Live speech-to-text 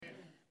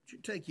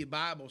take your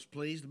Bibles,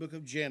 please, the book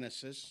of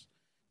Genesis,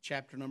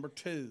 chapter number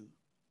 2.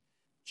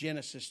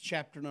 Genesis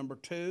chapter number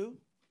 2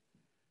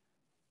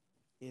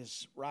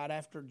 is right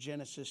after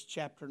Genesis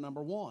chapter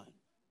number 1.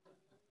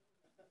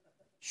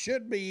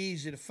 Should be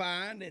easy to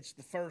find. It's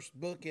the first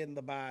book in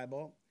the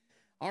Bible.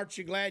 Aren't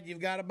you glad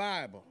you've got a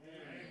Bible?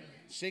 Amen.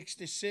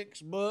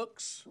 66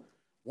 books,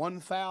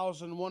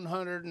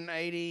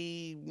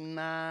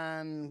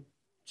 1,189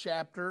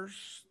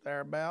 chapters,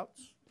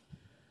 thereabouts.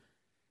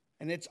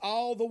 And it's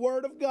all the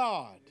Word of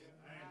God.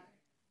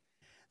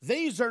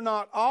 These are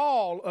not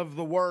all of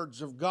the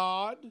words of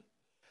God.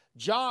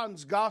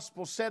 John's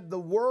gospel said the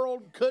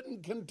world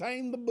couldn't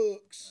contain the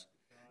books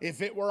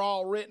if it were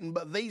all written,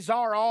 but these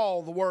are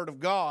all the Word of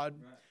God.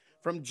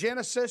 From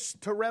Genesis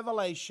to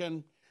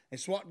Revelation,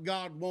 it's what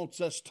God wants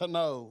us to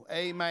know.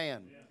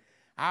 Amen.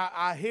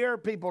 I hear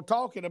people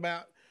talking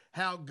about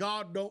how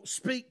God don't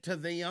speak to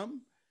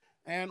them,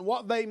 and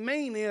what they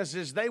mean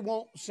is they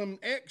want some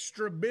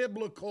extra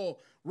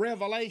biblical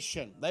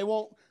revelation. They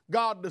want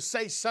God to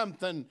say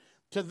something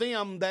to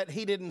them that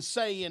He didn't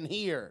say in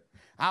here.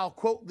 I'll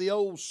quote the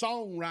old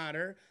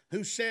songwriter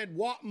who said,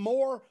 "What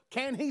more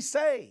can He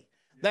say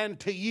than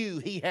to you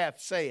He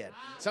hath said?"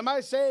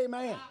 Somebody say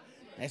amen.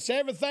 That's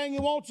everything He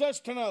wants us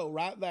to know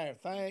right there.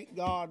 Thank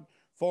God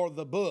for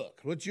the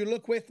book. Would you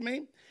look with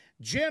me?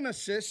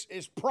 Genesis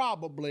is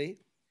probably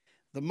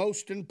the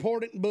most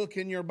important book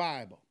in your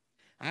Bible.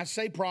 I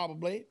say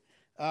probably.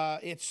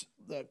 It's,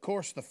 of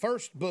course, the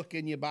first book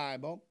in your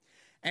Bible.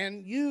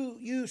 And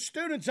you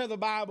students of the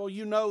Bible,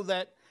 you know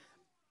that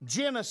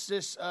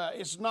Genesis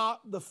is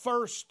not the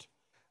first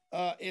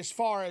as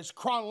far as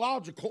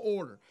chronological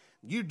order.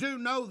 You do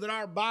know that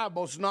our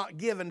Bible's not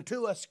given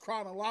to us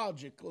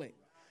chronologically.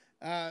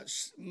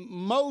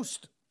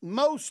 Most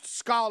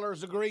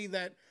scholars agree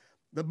that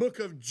the book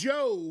of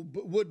Job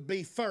would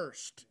be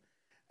first.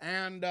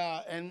 And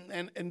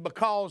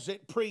because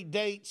it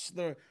predates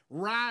the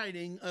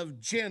writing of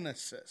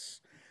Genesis.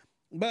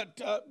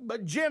 But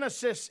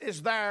Genesis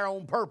is there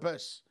on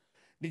purpose.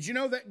 Did you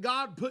know that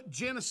God put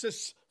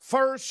Genesis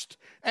first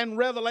and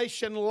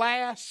Revelation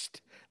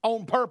last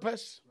on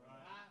purpose?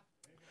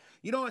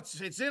 You know,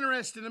 it's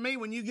interesting to me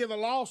when you give a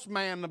lost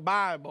man the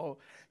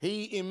Bible,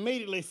 he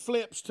immediately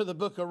flips to the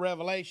book of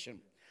Revelation.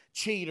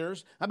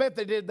 Cheaters. I bet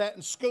they did that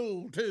in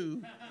school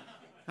too.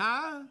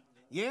 Huh?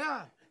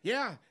 Yeah.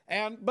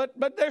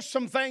 But there's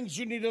some things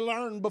you need to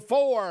learn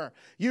before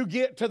you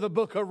get to the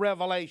book of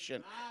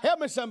Revelation. Help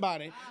me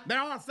somebody. There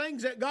are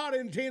things that God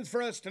intends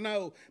for us to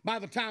know by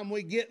the time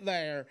we get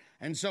there.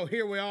 And so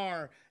here we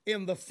are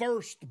in the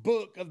first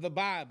book of the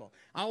Bible.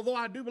 Although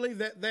I do believe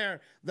that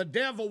the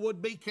devil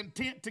would be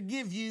content to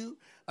give you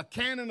a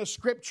canon of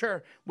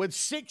Scripture with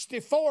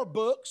 64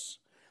 books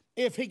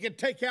if he could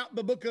take out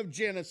the book of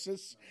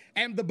Genesis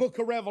and the book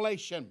of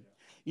Revelation.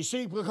 You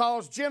see,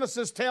 because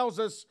Genesis tells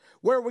us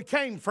where we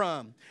came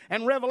from,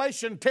 and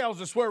Revelation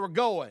tells us where we're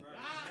going.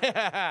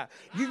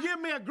 You give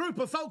me a group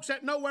of folks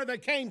that know where they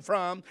came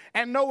from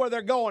and know where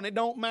they're going. It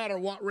don't matter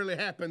what really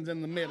happens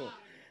in the middle.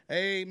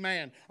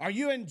 Amen. Are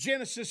you in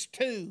Genesis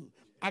 2?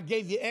 I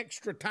gave you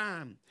extra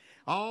time.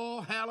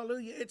 Oh,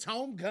 hallelujah. It's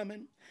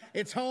homecoming.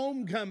 It's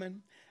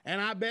homecoming. And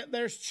I bet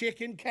there's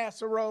chicken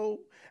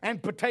casserole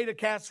and potato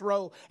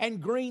casserole and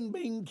green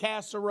bean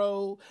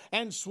casserole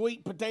and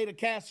sweet potato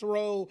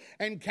casserole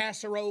and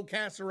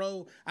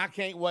casserole. I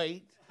can't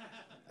wait.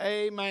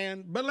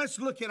 Amen. But let's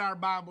look at our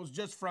Bibles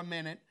just for a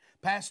minute.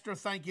 Pastor,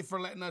 thank you for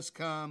letting us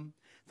come.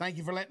 Thank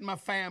you for letting my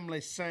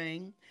family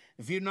sing.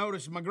 If you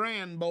notice my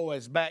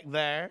grandboys back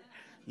there,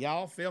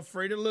 y'all feel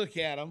free to look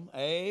at them.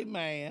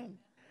 Amen.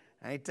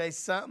 Ain't they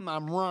something?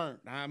 I'm ruined.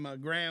 I'm a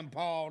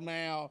grandpa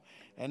now,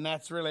 and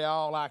that's really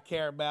all I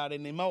care about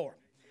anymore.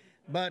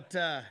 But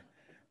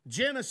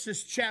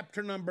Genesis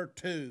chapter number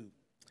 2.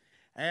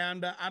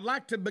 And I'd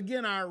like to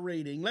begin our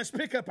reading. Let's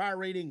pick up our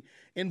reading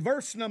in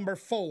verse number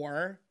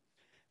 4.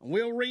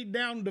 We'll read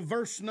down to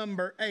verse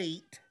number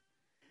 8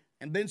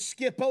 and then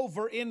skip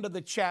over into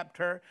the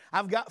chapter.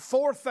 I've got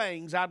 4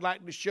 things I'd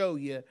like to show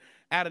you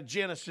out of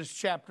Genesis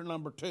chapter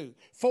number 2.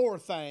 4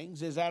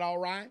 things. Is that all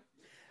right?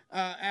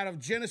 Out of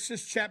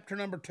Genesis chapter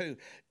number 2.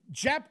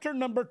 Chapter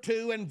number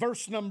 2 and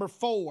verse number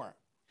 4.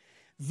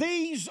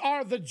 These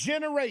are the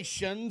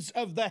generations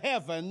of the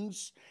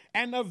heavens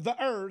and of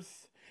the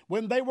earth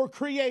when they were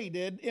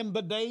created in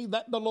the day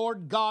that the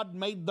Lord God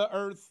made the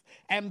earth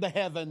and the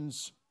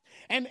heavens.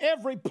 And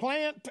every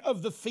plant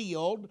of the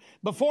field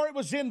before it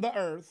was in the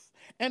earth,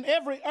 and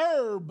every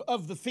herb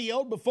of the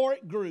field before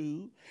it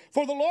grew,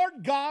 for the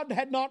Lord God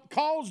had not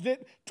caused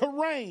it to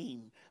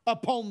rain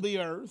upon the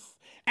earth,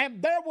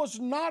 and there was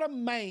not a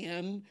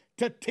man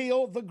to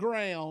till the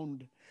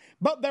ground.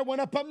 But there went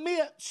up a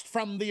mist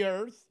from the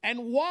earth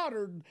and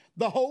watered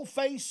the whole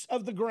face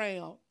of the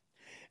ground.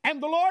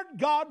 And the Lord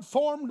God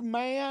formed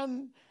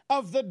man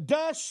of the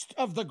dust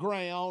of the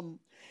ground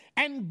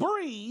and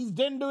breathed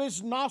into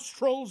his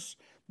nostrils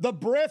the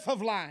breath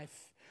of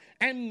life,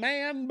 and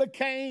man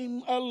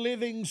became a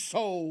living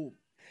soul.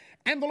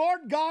 And the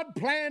Lord God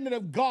planted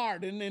a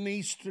garden in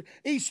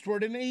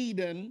eastward in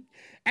Eden,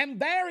 and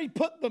there he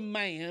put the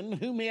man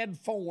whom he had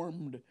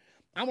formed.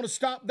 I want to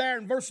stop there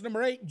in verse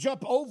number 8,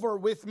 jump over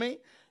with me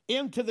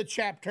into the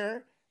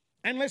chapter,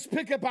 and let's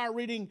pick up our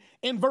reading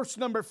in verse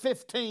number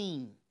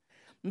 15.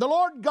 The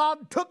Lord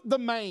God took the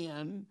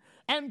man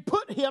and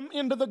put him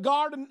into the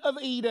Garden of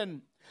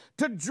Eden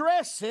to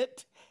dress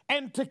it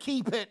and to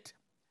keep it.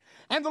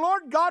 And the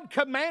Lord God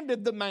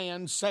commanded the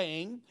man,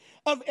 saying,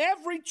 of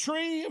every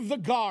tree of the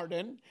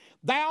garden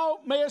thou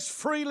mayest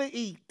freely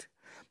eat,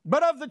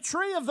 but of the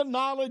tree of the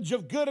knowledge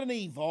of good and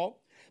evil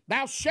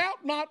thou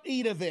shalt not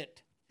eat of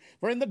it.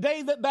 For in the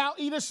day that thou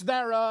eatest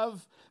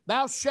thereof,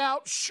 thou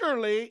shalt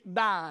surely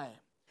die.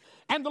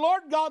 And the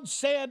Lord God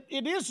said,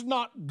 it is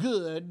not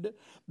good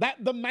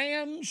that the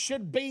man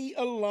should be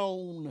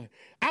alone.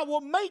 I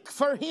will make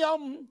for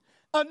him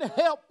an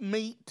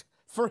helpmeet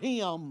for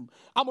him.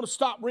 I'm going to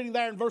stop reading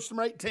there in verse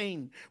number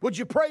 18. Would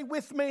you pray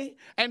with me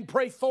and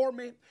pray for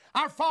me?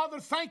 Our Father,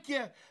 thank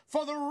you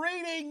for the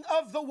reading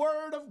of the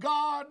Word of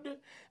God.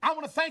 I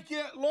want to thank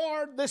you,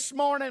 Lord, this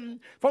morning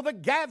for the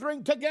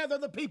gathering together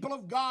of the people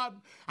of God.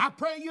 I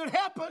pray you'd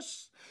help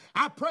us.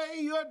 I pray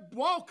you'd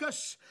walk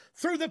us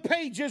through the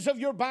pages of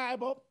your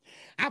Bible.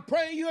 I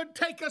pray you'd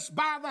take us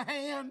by the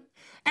hand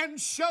and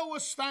show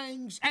us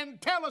things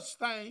and tell us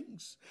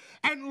things.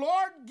 And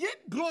Lord,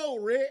 get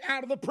glory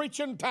out of the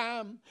preaching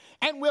time,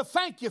 and we'll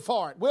thank you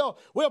for it.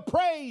 We'll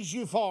praise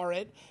you for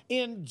it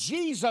in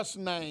Jesus'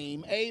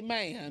 name.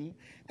 Amen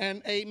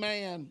and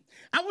amen.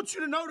 I want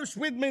you to notice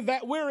with me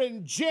that we're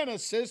in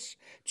Genesis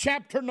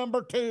chapter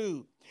number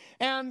 2.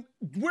 And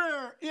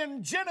we're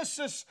in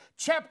Genesis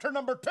chapter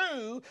number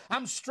 2.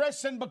 I'm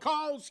stressing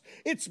because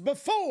it's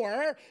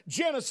before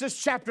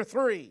Genesis chapter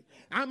 3.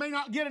 I may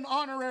not get an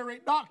honorary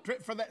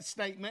doctorate for that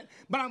statement,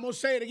 but I'm going to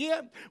say it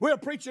again. We're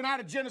preaching out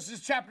of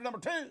Genesis chapter number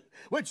 2,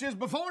 which is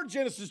before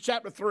Genesis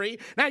chapter 3.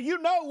 Now, you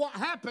know what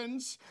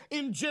happens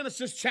in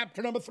Genesis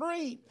chapter number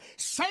 3.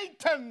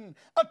 Satan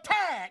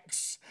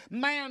attacks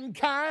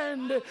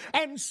mankind,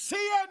 and sin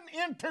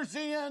enters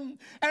in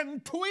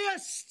and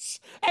twists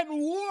and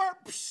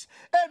warps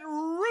and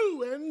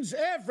ruins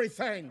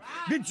everything.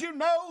 Did you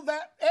know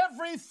that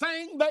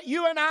everything that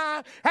you and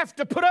I have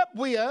to put up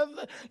with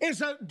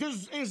is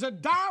a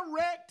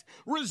direct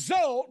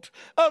result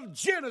of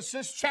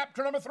Genesis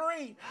chapter number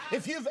 3?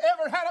 If you've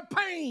ever had a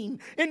pain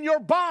in your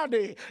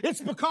body,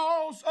 it's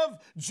because of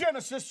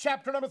Genesis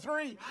chapter number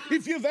 3.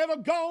 If you've ever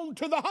gone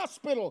to the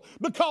hospital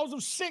because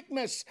of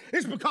sickness,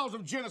 it's because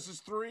of Genesis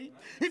 3.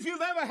 If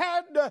you've ever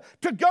had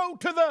to go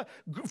to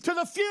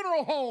the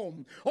funeral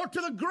home or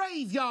to the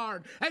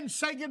graveyard and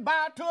say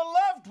goodbye to a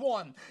loved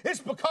one, it's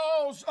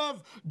because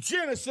of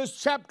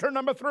Genesis chapter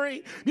number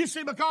 3. You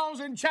see, because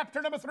in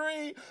chapter number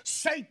 3,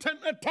 Satan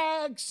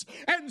attacks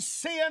and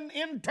sin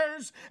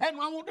enters, and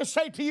I want to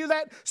say to you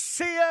that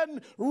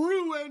sin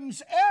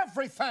ruins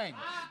everything.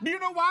 Do you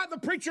know why the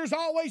preacher's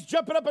always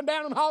jumping up and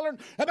down and hollering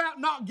about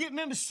not getting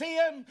into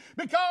sin?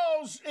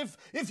 Because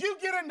if you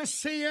get into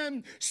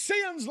sin,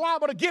 sin's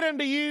liable to get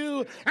into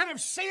you, and if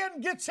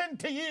sin gets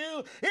into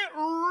you, it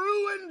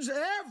ruins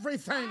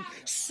everything.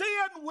 Sin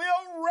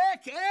will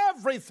wreck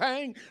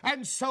everything,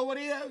 and so it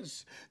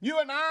is. You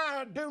and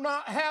I do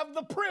not have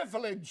the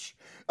privilege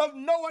of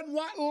knowing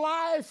what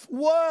life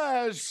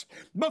was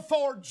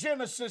before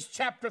Genesis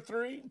chapter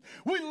 3.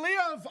 We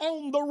live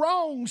on the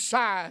wrong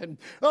side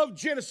of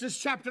Genesis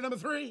chapter number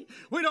 3.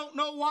 We don't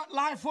know what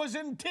life was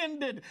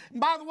intended.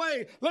 By the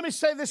way, let me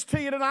say this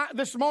to you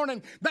this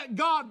morning, that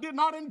God did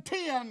not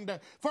intend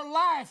for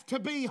life to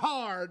be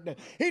hard.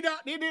 He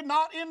did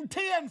not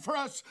intend for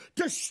us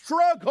to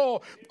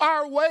struggle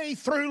our way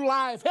through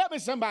life. Help me,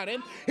 somebody.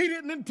 He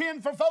didn't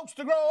intend for folks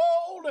to grow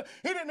old.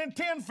 He didn't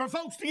intend for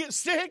folks to get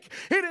sick.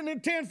 He didn't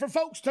intend for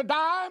folks to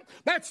die.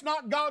 That's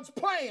not God's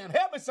plan.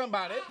 Help me,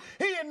 somebody.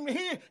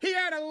 He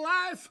had a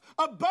life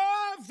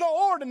above the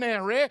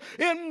ordinary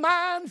in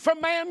mind for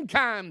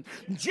mankind.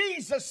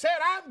 Jesus said,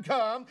 I'm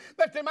come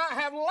that they might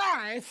have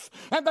life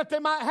and that they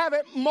might have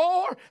it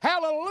more,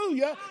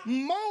 hallelujah,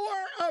 more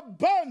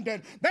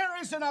abundant.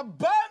 There is an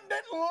abundant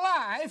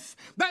life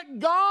that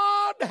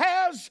God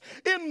has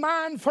in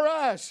mind for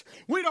us.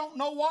 We don't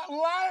know what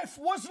life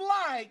was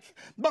like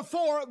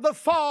before the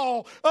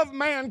fall of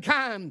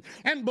mankind.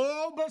 And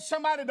but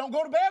somebody, don't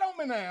go to bed on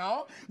me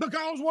now,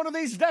 because one of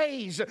these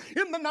days,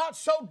 in the not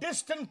so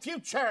distant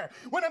future,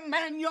 when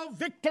Emmanuel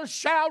Victor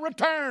shall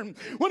return,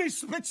 when he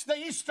splits the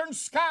eastern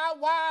sky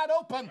wide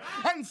open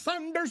and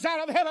thunders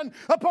out of heaven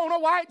upon a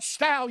white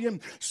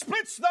stallion,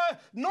 splits the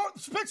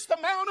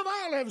Mount of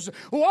Olives,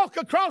 walk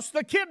across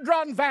the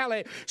Kidron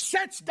Valley,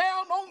 sits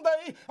down on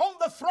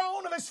the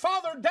throne of his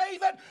father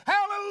David,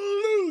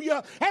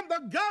 hallelujah, and the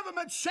The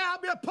government shall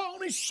be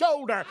upon his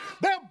shoulder.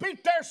 They'll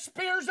beat their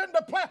spears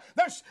into plow,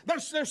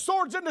 their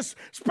swords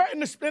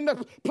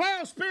into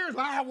plow spears.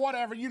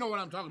 Whatever, you know what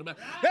I'm talking about.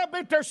 They'll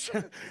beat their,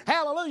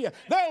 hallelujah.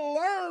 They'll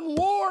learn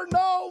war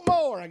no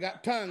more. I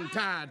got tongue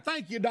tied.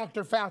 Thank you,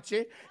 Dr.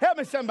 Fauci. Help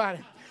me, somebody.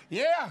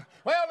 Yeah.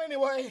 Well,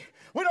 anyway,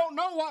 we don't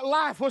know what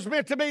life was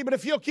meant to be, but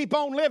if you'll keep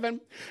on living,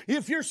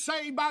 if you're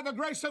saved by the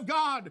grace of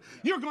God,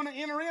 you're going to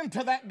enter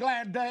into that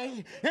glad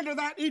day, into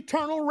that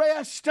eternal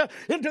rest,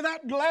 into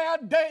that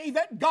glad day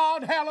that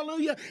God,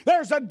 hallelujah,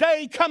 there's a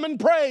day coming,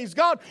 praise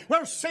God,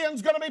 where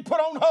sin's going to be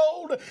put on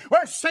hold,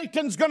 where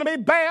Satan's going to be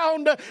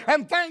bound,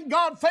 and thank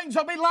God things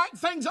will be like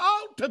things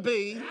ought to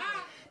be.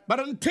 But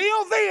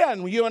until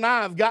then, you and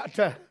I have got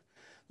to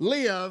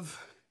live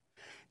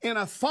in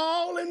a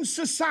fallen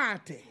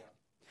society.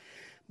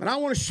 But I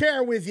want to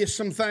share with you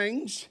some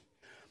things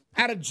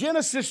out of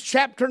Genesis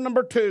chapter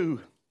number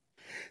 2.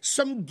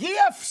 Some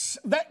gifts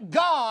that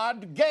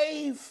God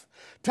gave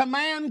to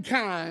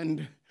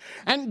mankind.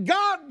 And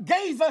God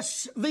gave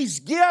us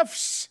these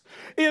gifts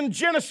in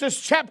Genesis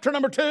chapter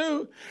number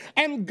 2.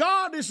 And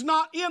God is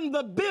not in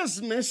the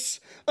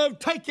business of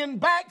taking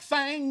back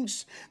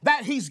things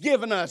that he's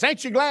given us.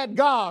 Ain't you glad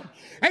God?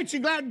 Ain't you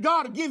glad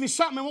God will give you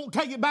something and won't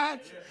take it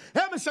back?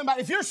 Help me,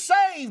 somebody. If you're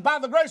saved by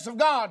the grace of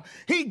God,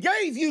 he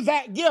gave you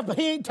that gift, but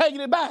he ain't taking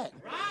it back.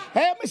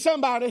 Help me,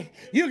 somebody.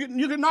 You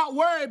can not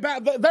worry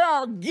about that. There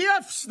are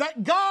gifts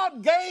that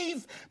God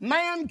gave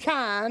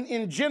mankind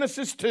in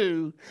Genesis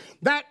 2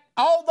 that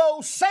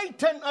although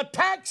Satan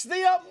attacks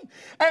them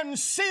and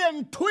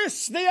sin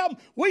twists them,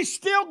 we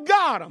still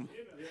got them.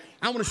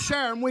 I want to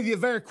share them with you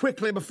very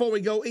quickly before we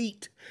go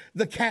eat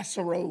the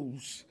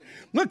casseroles.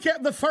 Look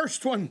at the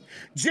first one,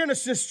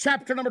 Genesis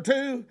chapter number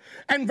 2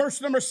 and verse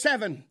number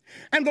 7.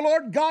 And the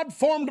Lord God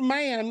formed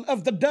man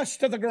of the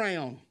dust of the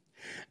ground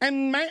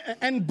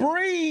and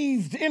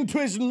breathed into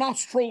his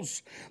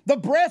nostrils the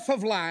breath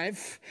of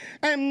life,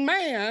 and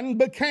man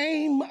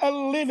became a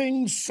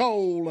living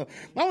soul.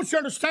 I want you to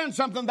understand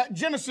something, that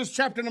Genesis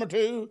chapter number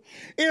 2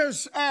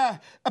 is a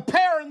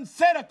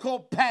parenthetical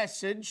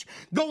passage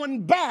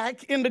going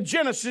back into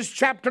Genesis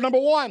chapter number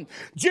 1.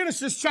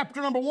 Genesis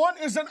chapter number 1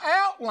 is an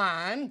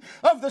outline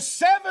of the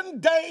 7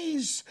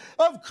 days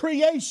of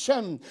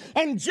creation,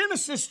 and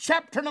Genesis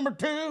chapter number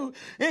 2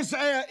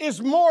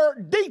 is more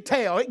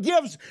detail. It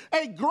gives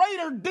a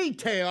greater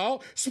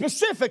detail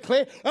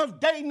specifically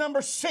of day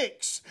number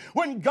 6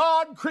 when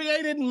God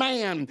created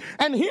man.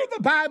 And here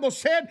the Bible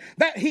said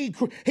that he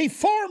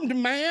formed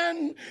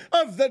man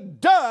of the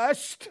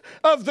dust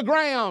of the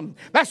ground.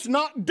 That's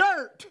not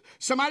dirt.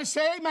 Somebody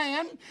say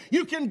amen.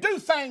 You can do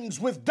things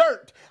with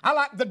dirt. I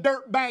like the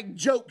dirt bag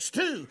jokes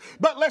too.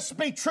 But let's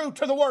be true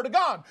to the Word of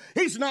God.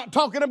 He's not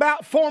talking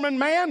about forming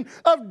man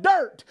of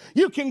dirt.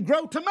 You can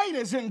grow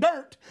tomatoes in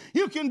dirt.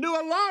 You can do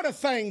a lot of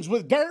things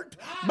with dirt.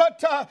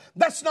 But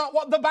that's not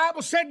what the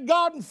Bible said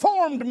God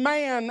formed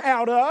man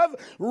out of.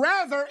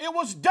 Rather, it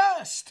was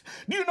dust.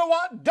 Do you know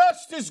what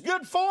dust is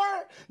good for?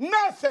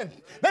 Nothing.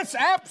 That's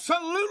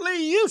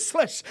absolutely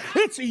useless.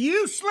 It's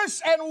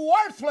useless and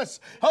worthless.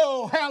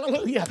 Oh,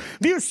 hallelujah.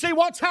 Do you see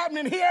what's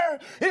happening here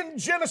in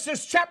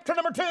Genesis chapter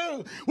number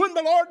 2? When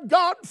the Lord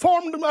God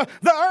formed the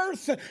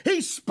earth,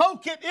 he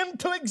spoke it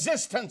into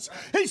existence.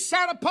 He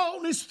sat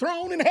upon his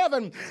throne in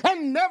heaven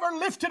and never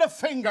lifted a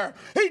finger.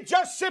 He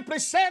just simply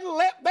said,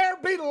 let there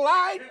be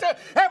light,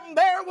 and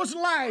there was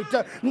light.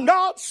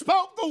 God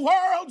spoke the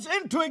worlds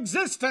into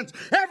existence.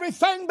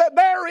 Everything that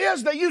there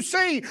is that you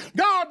see,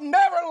 God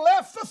never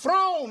left the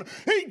throne.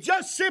 He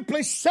just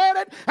simply said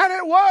it, and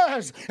it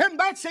was. And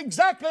that's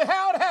exactly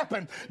how it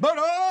happened. But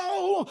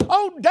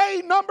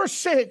day number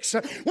 6,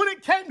 when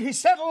it came, he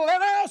said,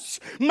 let us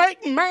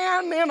make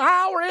man in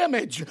our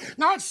image.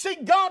 Now I see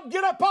God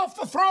get up off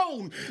the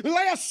throne,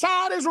 lay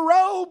aside his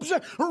robes,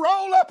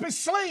 roll up his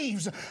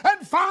sleeves,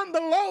 and find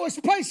the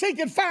lowest place he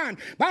could find.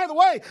 By the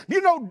way,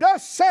 you know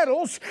dust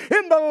settles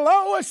in the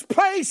lowest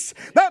place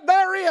that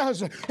there is.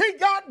 He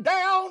got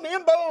down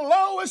in the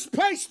lowest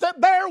place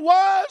that there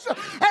was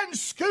and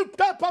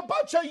scooped up a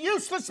bunch of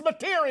useless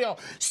material,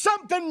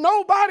 something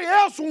nobody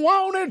else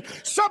wanted,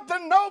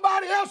 something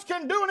nobody else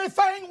can do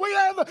anything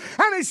with,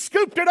 and he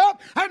scooped it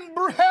up and,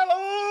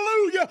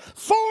 hallelujah,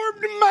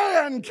 formed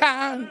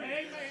mankind.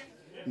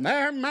 And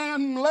there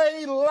man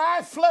lay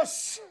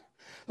lifeless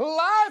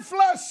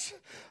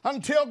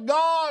until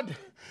God.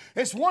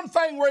 It's one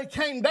thing where he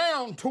came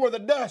down to where the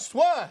dust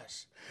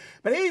was,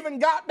 but he even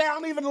got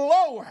down even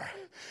lower.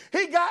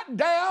 He got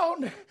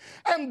down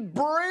and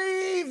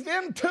breathed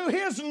into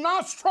his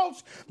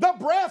nostrils the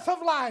breath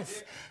of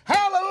life.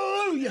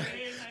 Hallelujah.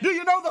 Do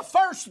you know the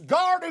first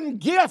garden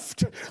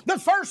gift, the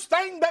first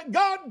thing that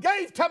God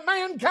gave to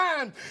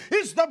mankind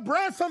is the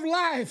breath of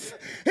life.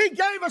 He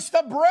gave us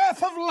the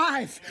breath of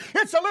life.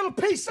 It's a little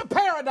piece of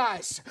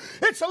paradise.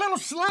 It's a little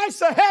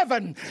slice of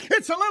heaven.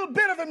 It's a little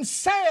bit of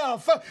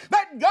himself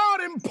that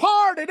God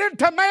imparted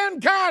into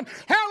mankind.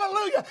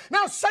 Hallelujah.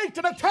 Now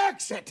Satan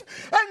attacks it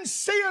and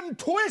sin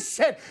twists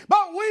it,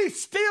 but we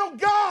still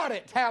got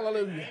it.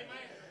 Hallelujah.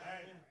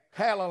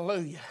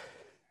 Hallelujah.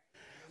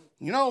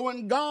 You know,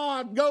 when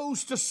God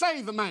goes to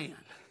save a man,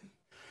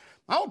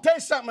 I want to tell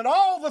you something.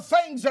 All the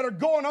things that are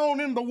going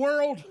on in the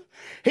world,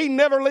 He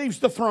never leaves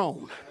the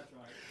throne.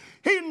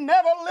 He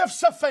never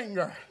lifts a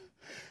finger.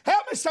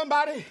 Help me,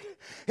 somebody.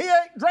 He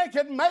ain't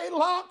drinking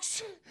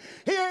Maalox.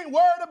 He ain't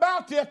worried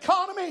about the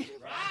economy.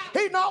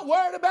 He's not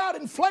worried about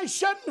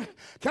inflation.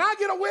 Can I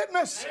get a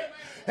witness?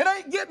 It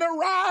ain't getting a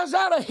rise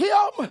out of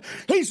him.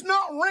 He's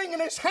not wringing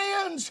his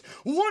hands,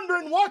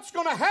 wondering what's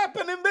going to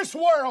happen in this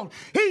world.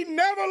 He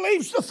never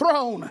leaves the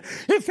throne.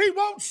 If He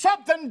wants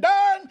something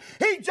done,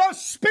 He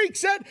just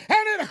speaks it and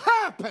it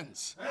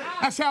happens.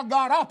 That's how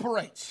God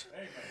operates.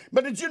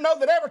 But did you know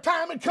that every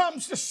time it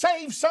comes to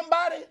save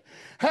somebody,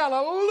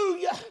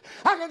 hallelujah,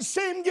 I can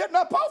see Him getting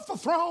up off the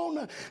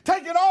throne,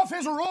 taking off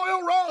His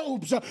royal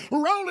robes,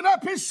 rolling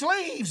up His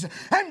sleeves,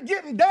 and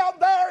getting down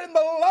there in the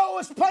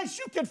lowest place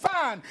you could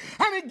find.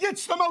 And He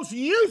gets the most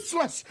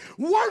useless,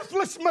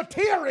 worthless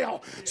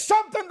material,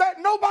 something that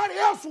nobody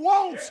else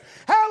wants.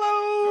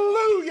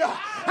 Hallelujah.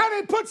 And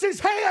He puts His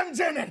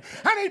hands in it,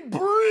 and He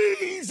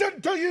breathes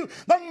into you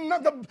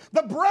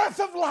the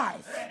breath of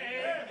life.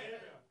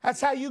 That's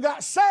how you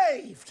got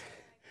saved.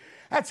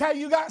 That's how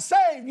you got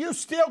saved. You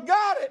still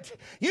got it.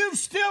 You've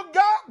still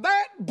got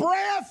that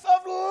breath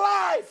of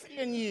life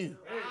in you.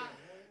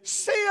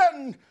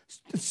 Sin,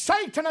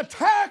 Satan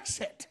attacks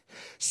it.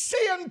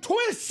 Sin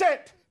twists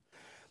it.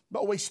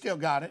 But we still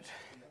got it.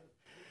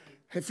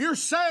 If you're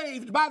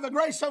saved by the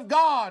grace of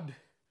God,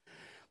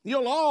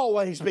 you'll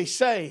always be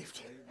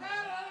saved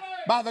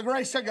by the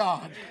grace of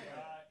God.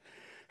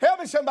 Help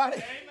me,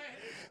 somebody.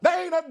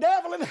 There ain't a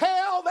devil in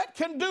hell that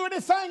can do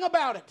anything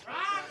about it.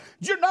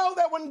 Did you know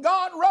that when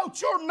God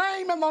wrote your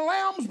name in the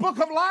Lamb's Book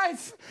of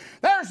Life,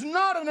 there's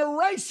not an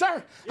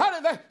eraser? How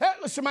did that?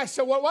 Somebody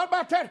said, well, what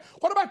about that?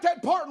 What about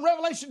that part in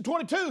Revelation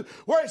 22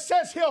 where it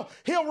says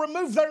he'll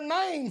remove their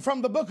name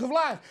from the Book of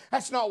Life?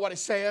 That's not what it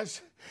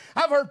says.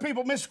 I've heard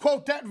people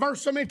misquote that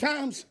verse so many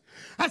times.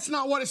 That's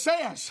not what it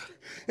says.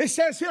 It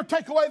says He'll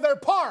take away their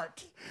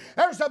part.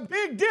 There's a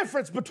big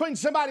difference between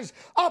somebody's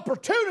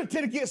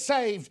opportunity to get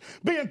saved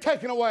being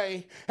taken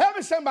away. Help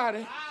me,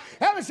 somebody.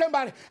 Help me,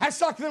 somebody.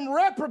 That's like them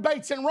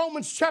reprobates in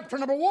Romans chapter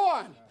number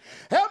 1.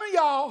 Help me,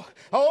 y'all.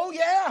 Oh,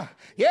 yeah.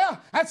 Yeah.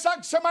 That's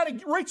like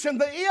somebody reaching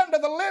the end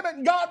of the limit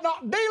and God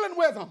not dealing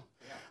with them.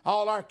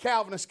 All our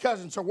Calvinist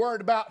cousins are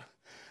worried about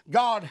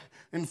God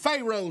and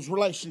Pharaoh's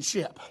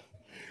relationship.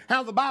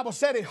 How the Bible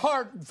said He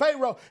hardened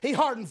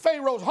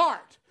Pharaoh's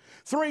heart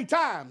 3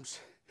 times.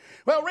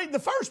 Well, read the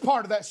first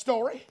part of that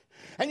story,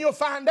 and you'll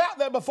find out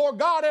that before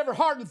God ever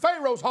hardened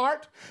Pharaoh's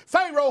heart,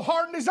 Pharaoh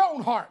hardened his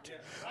own heart.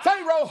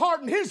 Pharaoh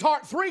hardened his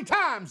heart 3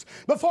 times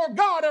before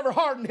God ever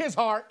hardened his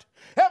heart.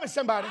 Help me,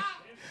 somebody.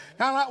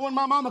 Kind of like when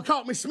my mama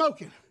caught me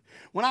smoking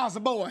when I was a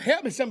boy.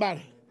 Help me,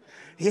 somebody.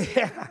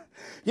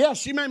 Yeah,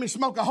 she made me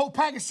smoke a whole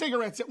pack of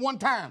cigarettes at one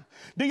time.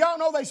 Do y'all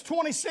know there's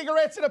 20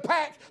 cigarettes in a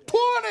pack?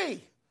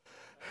 20!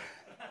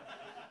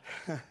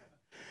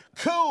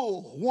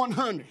 Cool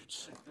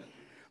 100s.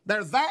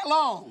 They're that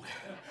long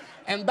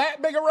and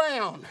that big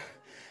around,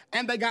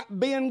 and they got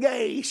Ben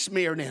Gay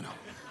smeared in them.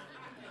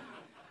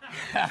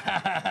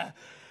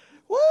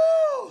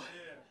 Woo!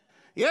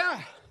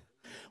 Yeah.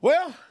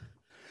 Well,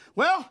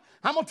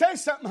 I'm going to tell you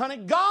something, honey.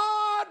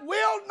 God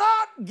will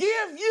not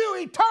give you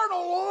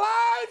eternal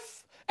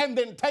life and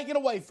then take it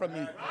away from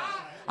you.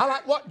 I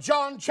like what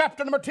John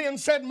chapter number 10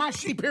 said, my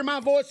sheep hear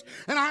my voice,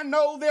 and I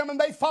know them, and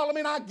they follow me,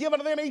 and I give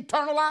unto them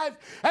eternal life,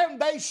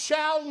 and they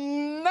shall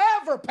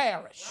never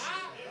perish.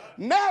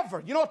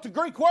 Never. You know what the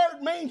Greek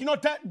word means? You know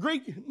what that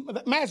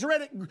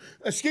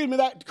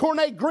that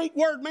Koine Greek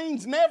word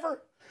means?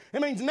 Never.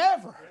 It means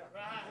never.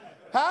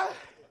 Huh?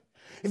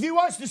 If you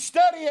was to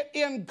study it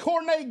in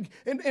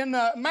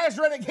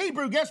Masoretic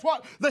Hebrew, guess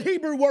what the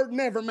Hebrew word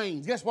never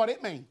means? Guess what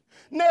it means?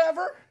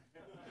 Never.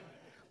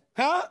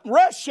 Huh?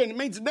 Russian, it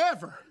means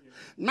never.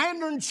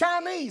 Mandarin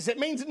Chinese, it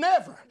means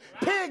never.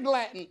 Pig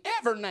Latin,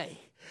 evernay.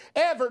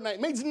 Evernay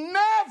means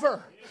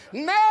never.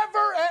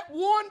 Never at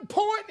one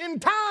point in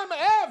time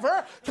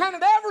ever can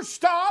it ever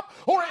stop,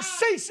 or it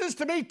ceases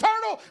to be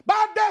eternal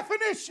by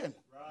definition.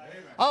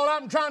 All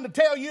I'm trying to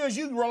tell you is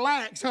you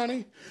relax,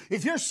 honey.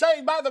 If you're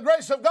saved by the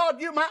grace of God,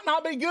 you might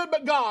not be good,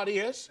 but God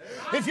is.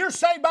 If you're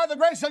saved by the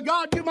grace of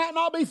God, you might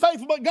not be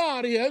faithful, but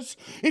God is.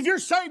 If you're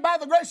saved by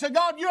the grace of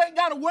God, you ain't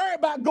got to worry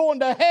about going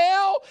to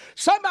hell.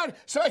 Somebody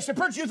said,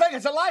 preacher, you think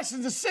it's a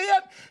license to sin?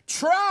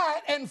 Try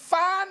it and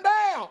find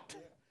out.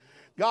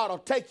 God will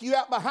take you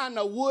out behind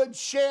the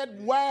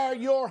woodshed, wear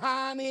your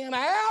hind end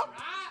out.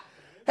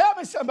 Help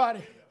me,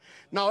 somebody.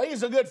 No,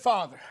 He's a good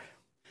Father.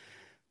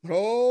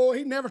 Oh,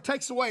 He never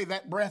takes away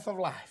that breath of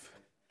life.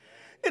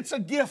 It's a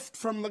gift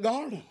from the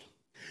garden.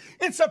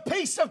 It's a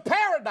piece of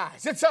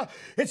paradise. It's a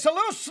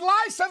little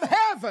slice of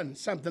heaven,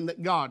 something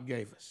that God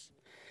gave us.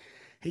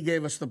 He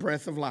gave us the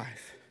breath of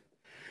life.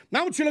 Now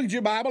I want you to look at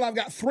your Bible. I've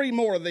got 3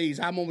 more of these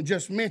I'm going to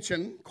just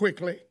mention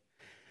quickly.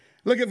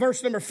 Look at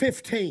verse number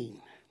 15.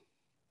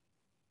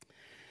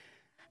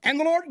 And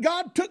the Lord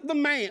God took the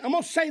man. I'm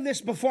going to say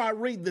this before I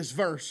read this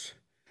verse,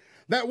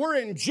 that we're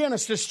in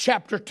Genesis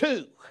chapter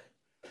 2.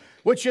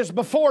 which is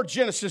before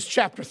Genesis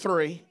chapter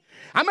 3.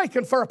 I may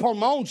confer upon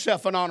my own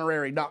self an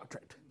honorary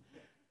doctorate.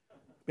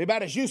 Be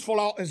about as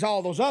useful as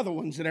all those other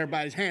ones that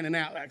everybody's handing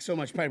out like so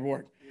much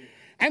paperwork.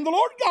 And the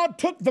Lord God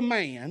took the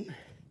man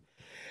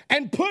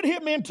and put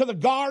him into the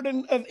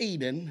Garden of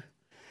Eden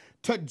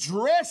to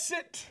dress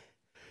it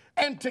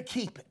and to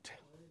keep it.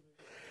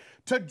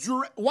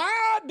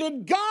 Why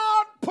did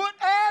God put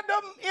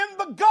Adam in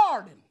the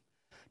garden?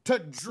 To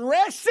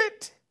dress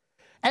it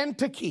and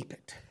to keep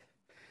it.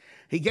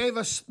 He gave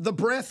us the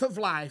breath of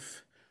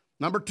life.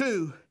 Number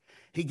 2,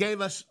 he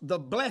gave us the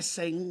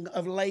blessing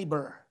of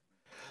labor.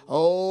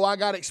 Oh, I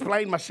got to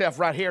explain myself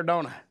right here,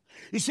 don't I?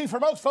 You see, for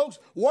most folks,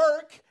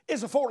 work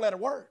is a 4-letter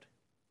word.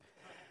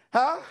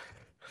 Huh?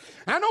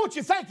 I know what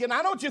you're thinking.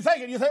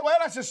 You think, well,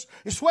 that's just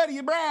the sweat of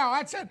your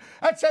brow.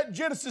 That's that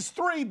Genesis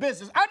 3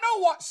 business. I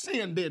know what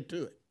sin did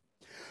to it.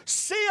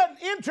 Sin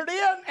entered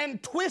in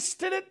and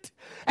twisted it,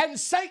 and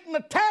Satan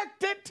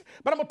attacked it.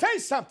 But I'm going to tell you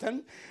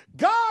something.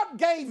 God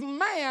gave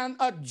man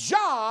a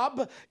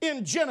job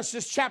in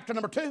Genesis chapter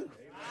number 2.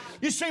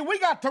 You see, we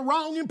got the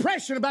wrong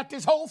impression about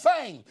this whole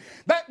thing.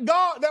 That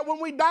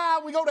when we die,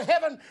 we go to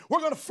heaven, we're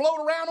going to float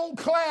around on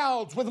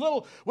clouds with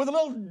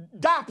little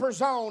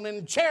diapers on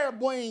and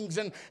cherub wings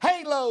and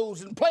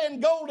halos and playing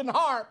golden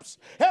harps.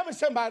 Help me,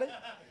 somebody.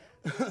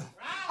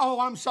 Oh,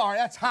 I'm sorry.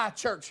 That's high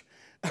church.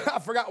 I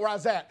forgot where I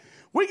was at.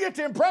 We get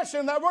the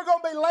impression that we're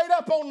going to be laid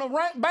up on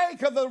the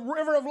bank of the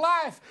river of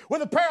life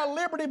with a pair of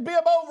Liberty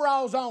bib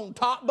overalls on,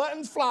 top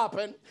buttons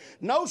flopping,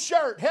 no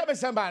shirt, help me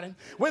somebody,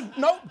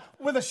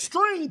 with a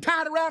string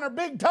tied around her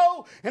big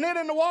toe and it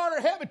in the water,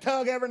 help me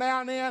tug every now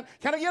and then.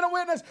 Can I get a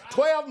witness?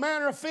 12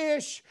 manner of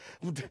fish.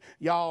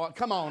 Y'all,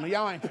 come on.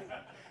 Y'all ain't,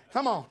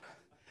 come on.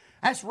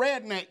 That's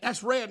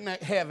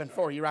redneck heaven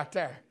for you right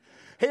there.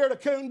 Hear the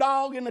coon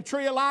dog in the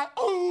tree of life.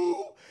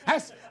 Ooh,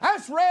 that's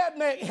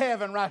redneck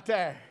heaven right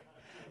there.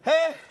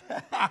 Hey,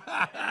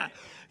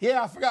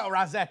 yeah, I forgot where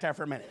I was at there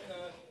for a minute.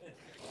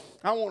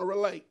 I want to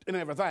relate and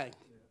everything.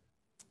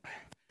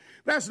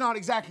 That's not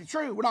exactly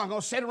true. We're not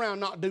going to sit around and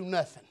not do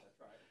nothing.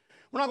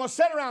 We're not going to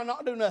sit around and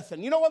not do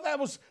nothing. You know what that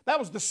was? That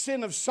was the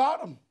sin of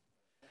Sodom.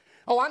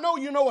 Oh, I know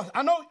you know.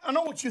 I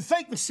know what you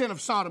think the sin of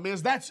Sodom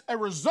is. That's a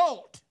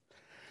result.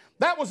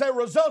 That was a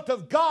result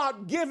of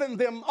God giving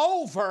them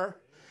over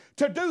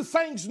to do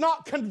things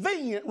not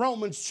convenient,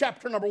 Romans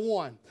chapter number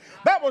 1.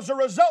 That was a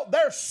result.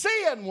 Their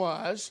sin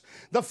was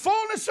the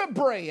fullness of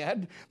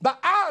bread, the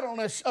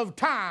idleness of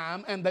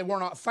time, and they were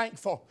not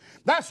thankful.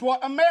 That's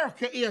what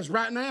America is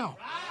right now.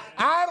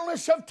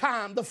 Idleness of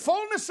time, the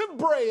fullness of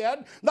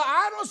bread, the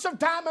idleness of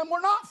time, and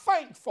we're not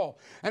thankful.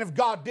 And if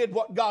God did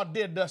what God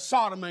did to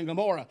Sodom and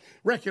Gomorrah,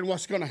 reckon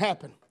what's going to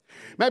happen?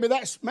 Maybe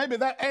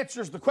that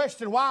answers the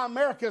question why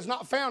America is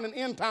not found in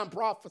end-time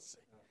prophecy.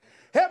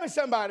 Help me,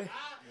 somebody.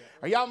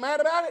 Are y'all mad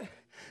about it?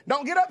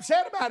 Don't get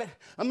upset about it.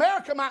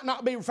 America might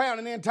not be found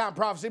in end-time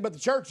prophecy, but the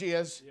church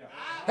is. Yeah.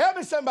 Help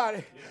me,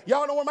 somebody.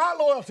 Y'all know where my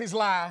loyalties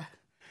lie.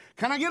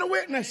 Can I get a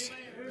witness?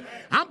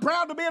 I'm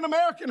proud to be an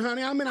American,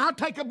 honey. I mean, I'll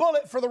take a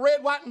bullet for the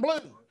red, white, and blue.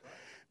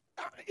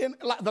 In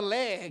like the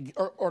leg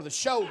or the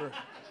shoulder,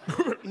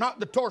 not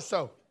the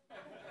torso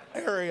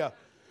area.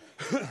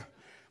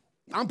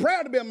 I'm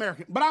proud to be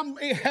American, but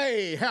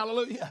hey,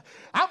 hallelujah.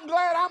 I'm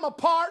glad I'm a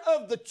part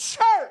of the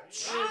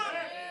church.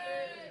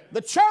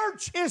 The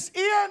church is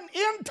in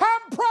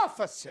end-time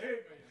prophecy.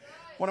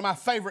 One of my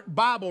favorite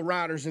Bible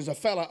writers is a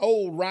fellow,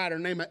 old writer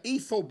named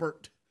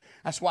Ethelbert.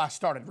 That's why I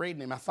started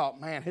reading him. I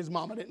thought, man, his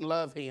mama didn't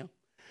love him.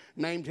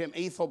 Named him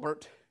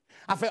Ethelbert.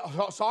 I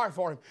felt sorry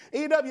for him.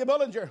 E.W.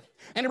 Bullinger.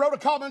 And he wrote a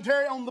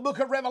commentary on the book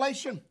of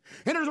Revelation.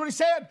 And here's what he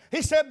said.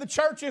 He said the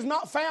church is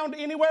not found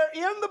anywhere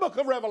in the book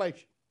of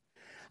Revelation.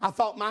 I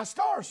thought, my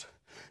stars.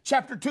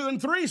 Chapter 2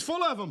 and 3 is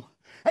full of them.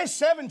 There's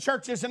 7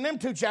 churches in them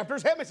 2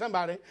 chapters. Help me,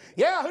 somebody.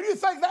 Yeah, who do you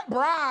think that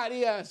bride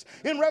is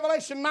in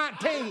Revelation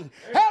 19?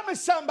 Help me,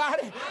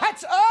 somebody.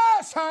 That's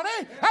us,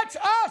 honey. That's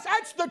us.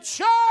 That's the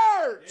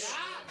church.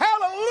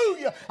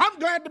 Hallelujah. I'm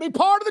glad to be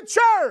part of the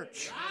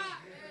church.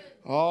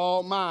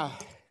 Oh, my.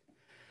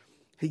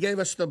 He gave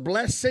us the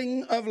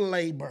blessing of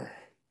labor.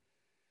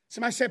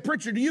 Somebody said,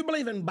 preacher, do you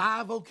believe in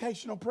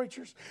bivocational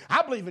preachers?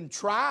 I believe in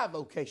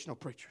tri-vocational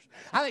preachers.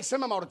 I think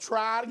some of them ought to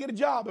try to get a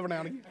job every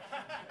now and again.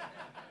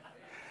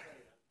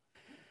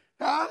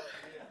 Huh?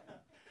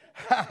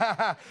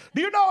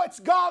 Do you know it's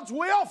God's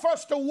will for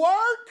us to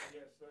work?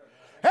 Yes,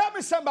 help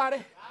me, somebody.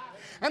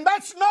 And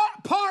that's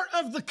not part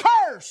of the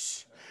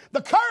curse.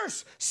 The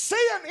curse, sin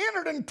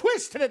entered and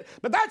twisted it,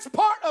 but that's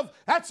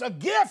a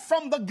gift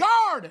from the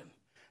garden.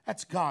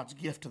 That's God's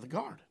gift to the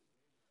garden.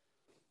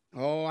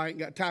 Oh, I ain't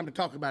got time to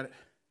talk about it.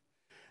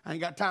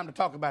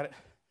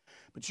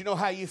 But you know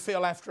how you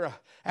feel after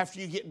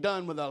you get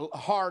done with a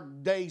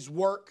hard day's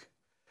work?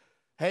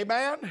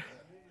 Amen?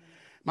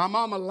 My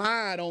mama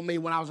lied on me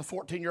when I was a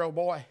 14-year-old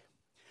boy.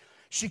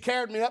 She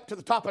carried me up to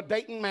the top of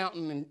Dayton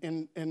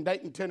Mountain in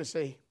Dayton,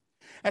 Tennessee.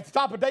 At the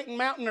top of Dayton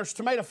Mountain, there's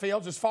tomato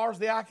fields as far as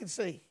the eye can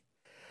see.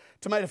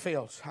 Tomato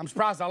fields. I'm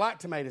surprised I like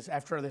tomatoes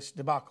after this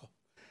debacle.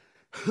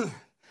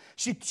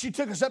 She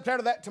took us up there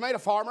to that tomato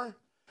farmer,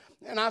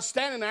 And I was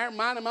standing there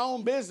minding my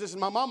own business,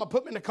 and my mama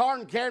put me in the car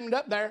and carried me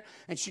up there,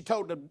 and she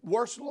told the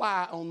worst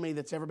lie on me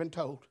that's ever been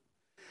told.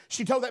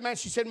 She told that man,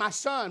 she said, my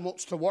son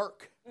wants to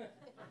work.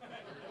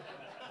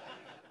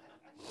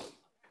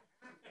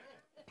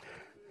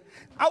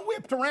 I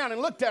whipped around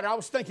and looked at her. I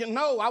was thinking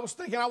I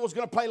was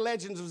going to play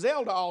Legends of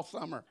Zelda all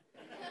summer.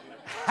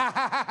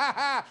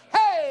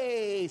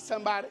 Hey,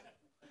 somebody.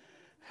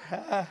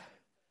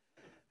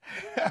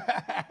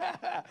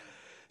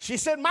 She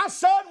said, my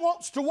son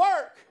wants to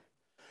work.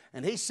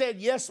 And he said,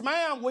 yes,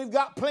 ma'am, we've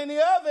got plenty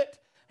of it.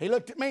 He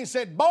looked at me and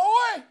said, boy.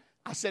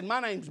 I said,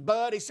 my name's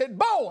Bud. He said,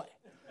 boy,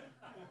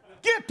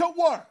 get to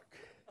work.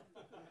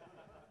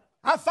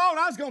 I thought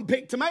I was going to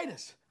pick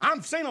tomatoes.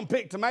 I've seen them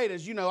pick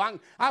tomatoes. You know,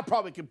 I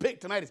probably could pick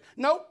tomatoes.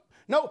 Nope.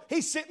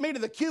 He sent me to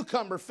the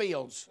cucumber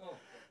fields.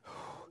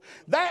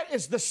 That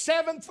is the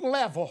 7th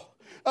level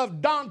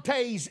of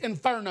Dante's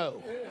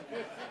Inferno.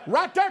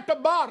 Right there at the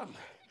bottom.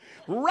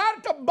 Right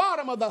at the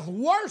bottom of the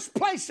worst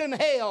place in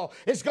hell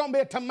is going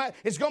to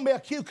be a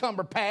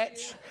cucumber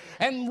patch.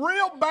 And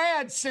real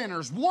bad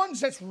sinners,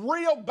 ones that's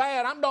real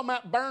bad, I'm talking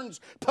about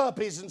Burns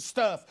puppies and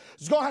stuff,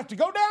 is going to have to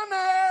go down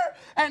there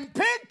and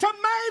pick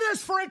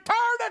tomatoes for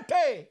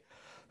eternity.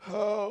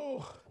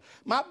 Oh,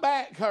 my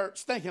back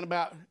hurts thinking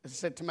about, I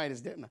said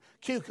tomatoes, didn't I?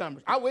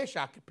 Cucumbers. I wish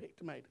I could pick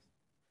tomatoes.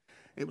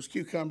 It was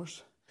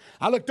cucumbers.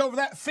 I looked over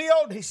that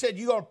field. He said,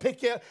 you're going to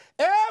pick every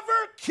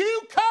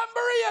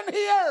cucumber in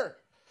here.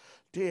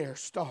 Dear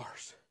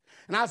stars.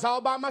 And I was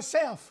all by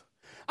myself.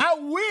 I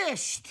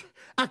wished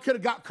I could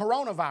have got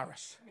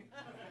coronavirus.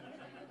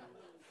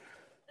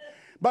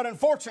 But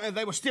unfortunately,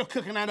 they were still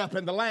cooking that up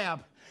in the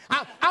lab.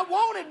 I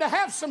wanted to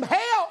have some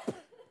help.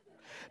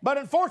 But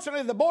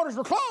unfortunately, the borders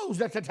were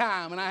closed at the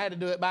time, and I had to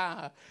do it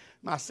by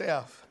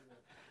myself.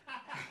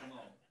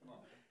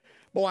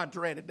 Boy, I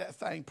dreaded that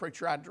thing,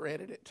 preacher. I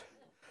dreaded it.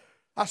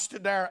 I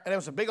stood there, and there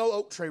was a big old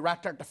oak tree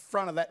right there at the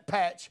front of that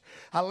patch.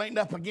 I leaned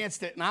up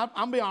against it, and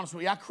I'll be honest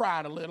with you, I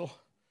cried a little.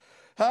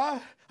 I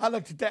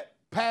looked at that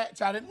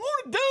patch. I didn't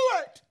want to do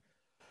it.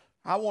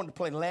 I wanted to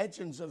play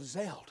Legends of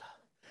Zelda.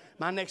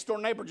 My next door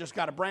neighbor just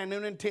got a brand new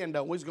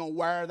Nintendo. We was going to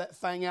wire that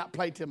thing out,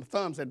 play till my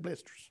thumbs had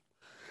blisters.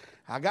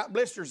 I got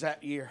blisters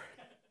that year.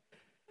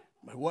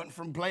 But it wasn't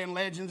from playing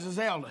Legends of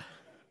Zelda.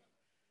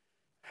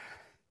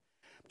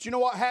 But you know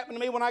what happened to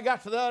me when I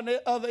got to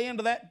the other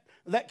end of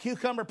that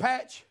cucumber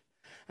patch?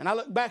 And I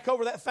looked back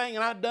over that thing,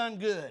 and I'd done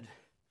good.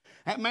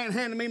 That man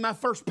handed me my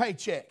first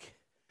paycheck.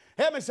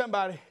 Help me,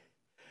 somebody.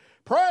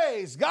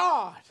 Praise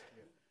God.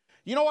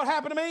 You know what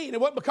happened to me? And it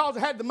wasn't because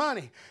I had the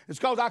money. It's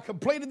because I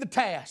completed the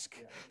task.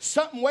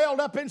 Something welled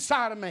up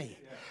inside of me.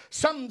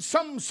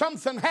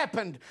 Something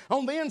happened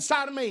on the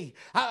inside of me.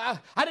 I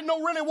didn't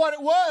know really what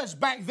it was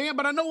back then,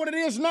 but I know what it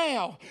is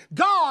now.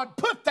 God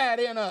put that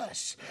in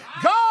us.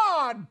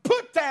 God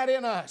put that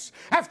in us.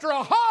 After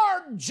a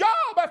hard job,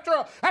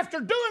 after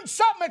doing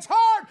something that's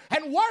hard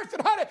and worth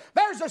it, honey,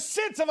 there's a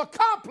sense of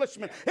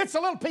accomplishment. It's a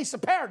little piece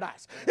of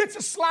paradise. It's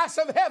a slice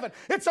of heaven.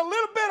 It's a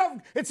little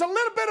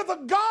bit of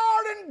the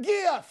garden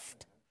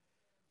gift.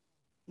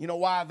 You know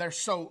why they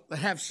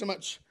have so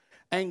much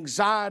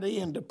anxiety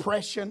and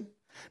depression?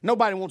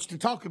 Nobody wants to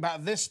talk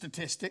about this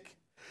statistic,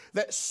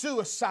 that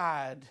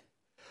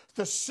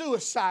the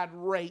suicide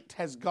rate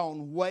has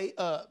gone way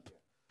up.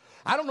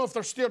 I don't know if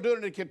they're still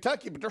doing it in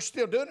Kentucky, but they're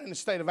still doing it in the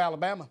state of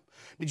Alabama.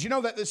 Did you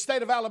know that the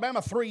state of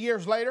Alabama, 3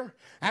 years later,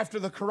 after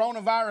the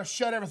coronavirus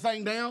shut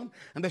everything down,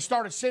 and they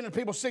started sending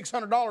people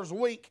 $600 a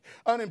week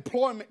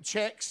unemployment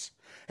checks,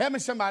 help me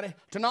somebody,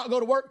 to not go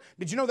to work?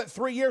 Did you know that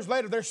 3 years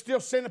later, they're still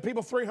sending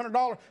people $300,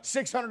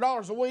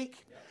 $600 a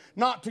week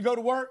not to go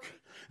to work?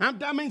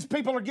 That means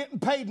people are getting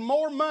paid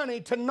more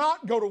money to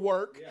not go to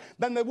work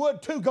than they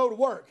would to go to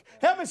work.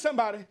 Help me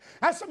somebody.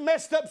 That's a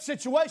messed up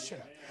situation.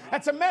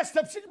 That's a messed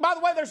up situation. By the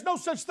way, there's no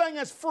such thing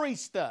as free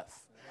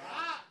stuff.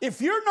 If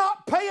you're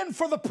not paying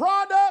for the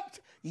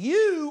product,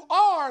 you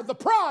are the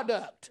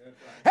product.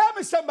 Help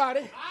me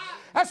somebody.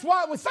 That's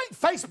why we think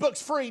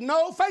Facebook's free.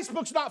 No,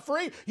 Facebook's not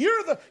free.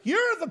 You're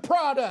the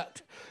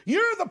product.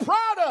 You're the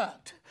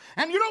product.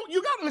 And you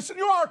got to listen,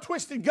 you are a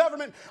twisted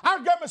government. Our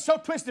government's so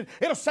twisted,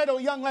 it'll say to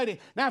a young lady,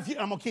 now I'm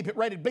going to keep it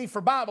rated B for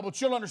Bible, but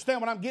you'll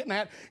understand what I'm getting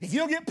at. If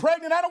you'll get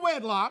pregnant out of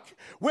wedlock,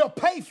 we'll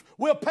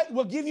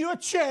give you a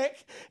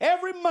check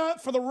every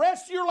month for the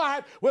rest of your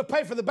life. We'll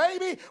pay for the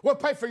baby. We'll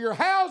pay for your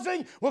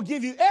housing. We'll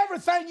give you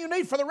everything you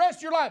need for the rest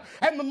of your life.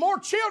 And the more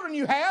children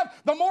you have,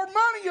 the more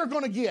money you're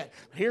going to get.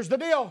 Here's the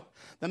deal.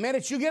 The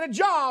minute you get a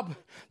job,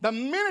 the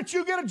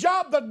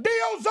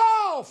deal's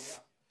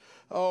off.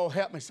 Oh,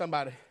 help me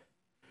somebody.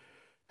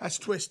 That's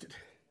twisted.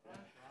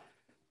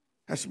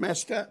 That's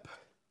messed up.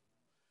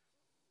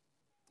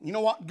 You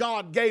know what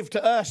God gave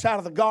to us out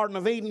of the Garden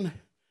of Eden?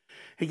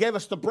 He gave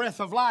us the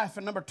breath of life.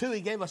 And number 2,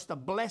 He gave us the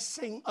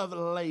blessing of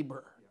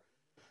labor.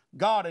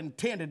 God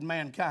intended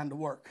mankind to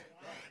work.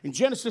 In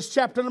Genesis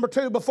chapter number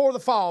 2, before the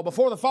fall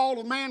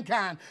of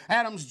mankind,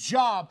 Adam's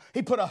job,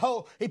 he put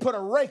a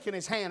rake in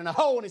his hand and a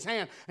hoe in his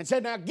hand and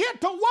said, now get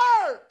to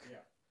work.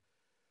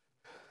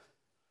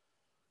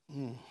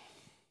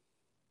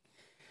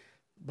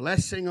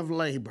 Blessing of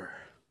labor.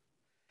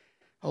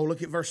 Oh,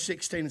 look at verse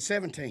 16 and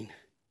 17.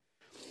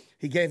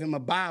 He gave him a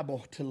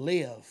Bible to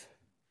live.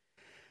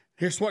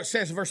 Here's what it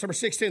says in verse number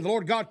 16. The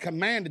Lord God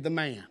commanded the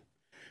man.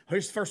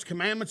 Here's the first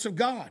commandments of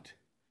God.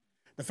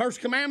 The first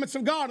commandments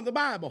of God in the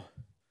Bible.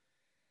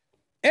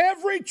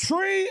 Every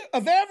tree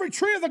of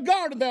the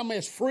garden thou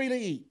mayest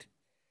freely eat.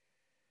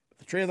 But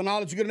the tree of the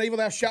knowledge of good and evil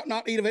thou shalt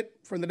not eat of it,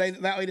 for in the day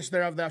that thou eatest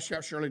thereof thou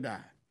shalt surely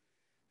die.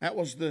 That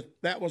was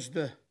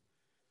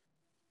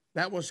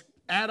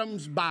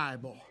Adam's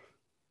Bible.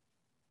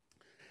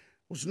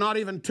 It was not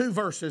even 2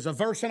 verses, a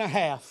verse and a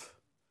half.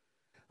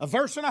 A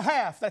verse and a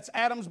half, that's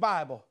Adam's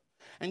Bible.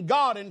 And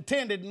God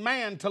intended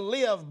man to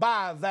live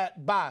by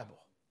that Bible.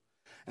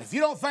 And if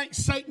you don't think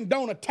Satan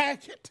don't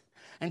attack it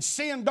and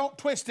sin don't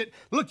twist it,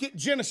 look at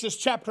Genesis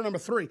chapter number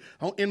 3.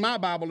 In my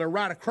Bible, they're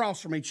right across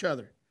from each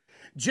other.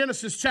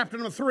 Genesis chapter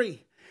number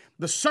 3.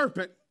 The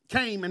serpent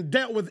came and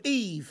dealt with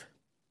Eve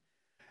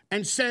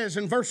and says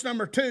in verse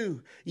number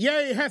 2,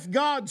 yea, hath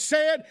God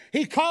said,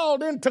 he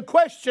called into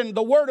question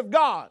the word of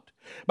God.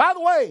 By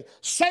the way,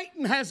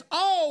 Satan has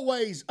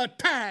always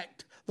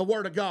attacked the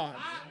word of God.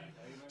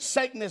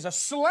 Satan is a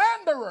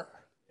slanderer.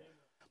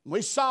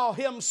 We saw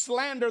him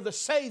slander the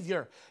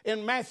Savior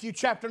in Matthew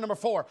chapter number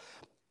 4.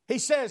 He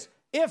says,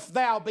 if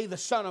thou be the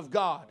Son of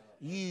God,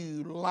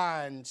 you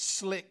lying,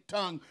 slick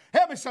tongue.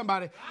 Help me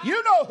somebody.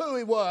 You know who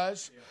he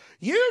was.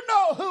 You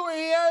know who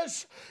he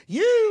is.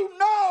 You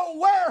know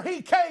where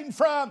he came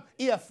from.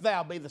 If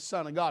thou be the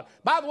Son of God.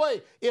 By the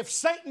way, if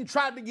Satan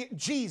tried to get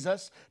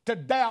Jesus to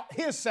doubt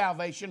his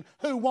salvation,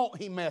 who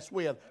won't he mess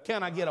with?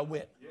 Can I get a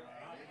witness?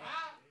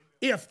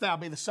 If thou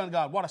be the Son of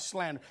God. What a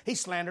slander. He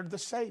slandered the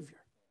Savior.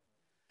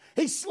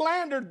 He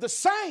slandered the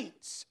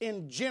saints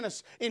in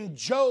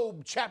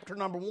Job chapter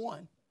number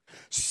 1.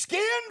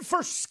 Skin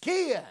for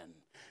skin.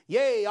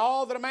 Yea,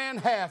 all that a man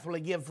hath will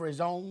he give for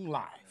his own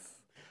life.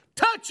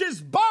 Touch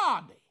his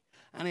body,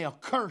 and he'll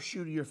curse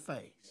you to your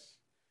face.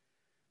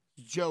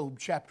 Job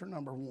chapter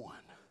number 1.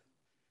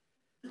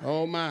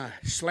 Oh my,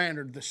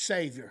 slandered the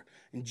Savior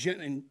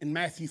in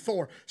Matthew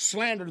 4.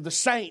 Slandered the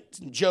saints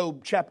in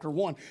Job chapter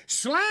 1.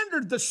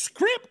 Slandered the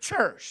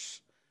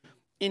scriptures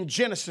in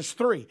Genesis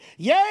 3.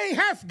 Yea,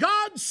 hath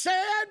God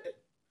said.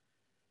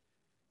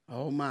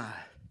 Oh my.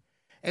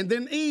 And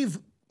then Eve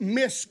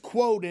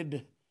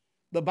misquoted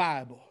the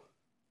Bible.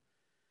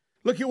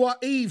 Look at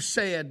what Eve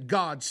said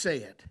God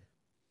said.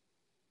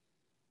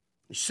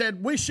 He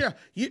said, the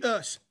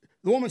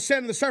woman said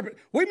to the serpent,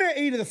 we may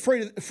eat of the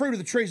fruit of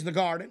the trees of the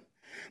garden.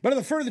 But of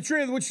the fruit of the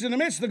tree which is in the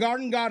midst of the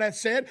garden, God hath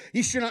said,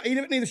 ye shall not eat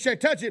of it, neither shall you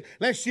touch it,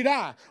 lest you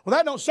die. Well,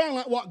 that don't sound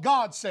like what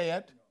God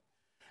said.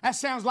 That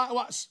sounds like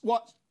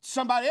what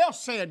somebody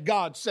else said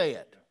God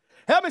said.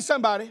 Help me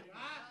somebody.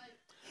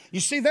 You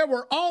see, there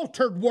were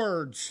altered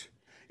words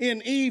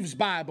in Eve's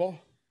Bible.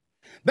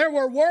 There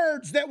were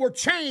words that were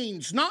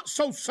changed, not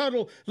so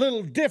subtle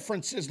little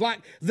differences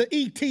like the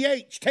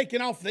ETH taken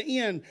off the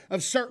end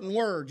of certain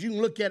words. You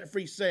can look at it for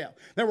yourself.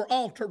 There were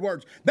altered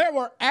words. There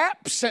were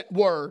absent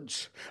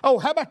words. Oh,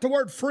 how about the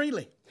word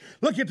freely?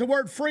 Look at the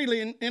word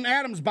freely in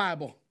Adam's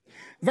Bible.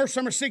 Verse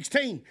number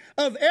 16,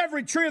 of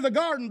every tree of the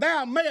garden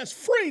thou mayest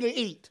freely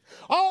eat.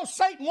 All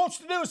Satan wants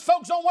to do is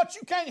focus on what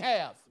you can't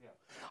have.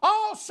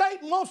 All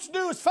Satan wants to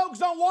do is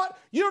focus on what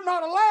you're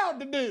not allowed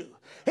to do.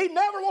 He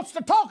never wants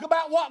to talk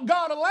about what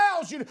God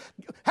allows you to.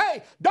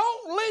 Hey,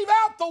 don't leave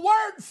out the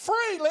word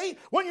freely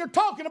when you're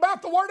talking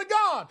about the word of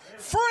God.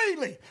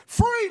 Freely,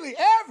 freely.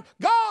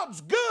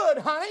 God's good,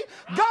 honey.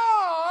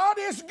 God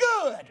is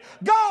good.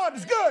 God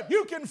is good.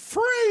 You can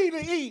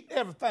freely eat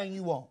everything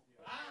you want.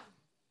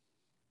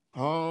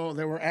 Oh,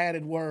 there were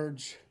added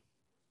words.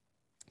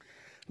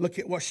 Look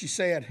at what she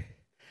said.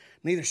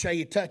 Neither shall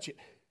you touch it.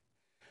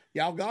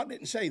 Y'all, God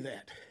didn't say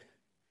that.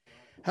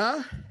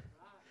 Huh?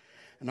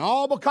 And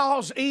all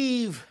because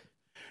Eve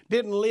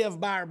didn't live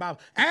by her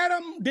Bible.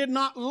 Adam did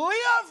not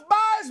live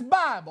by his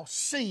Bible.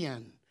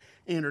 Sin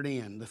entered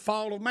in. The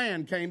fall of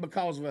man came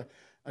because of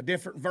a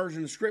different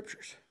version of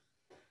Scriptures.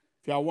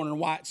 If y'all wondering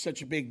why it's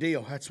such a big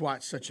deal, that's why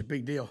it's such a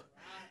big deal.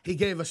 He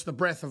gave us the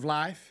breath of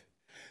life.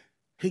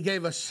 He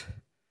gave us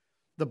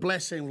the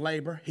blessing of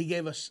labor. He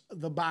gave us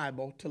the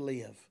Bible to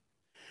live.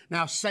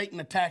 Now, Satan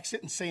attacks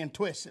it and sin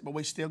twists it, but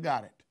we still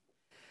got it.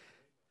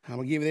 I'm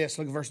going to give you this.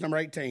 Look at verse number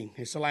 18.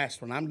 It's the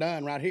last one. I'm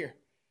done right here.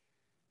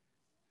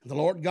 The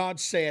Lord God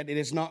said, it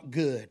is not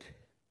good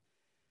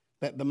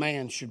that the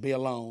man should be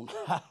alone.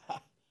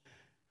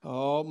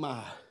 Oh,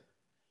 my.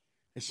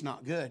 It's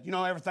not good. You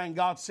know everything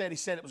God said, he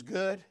said it was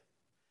good?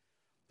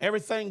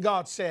 Everything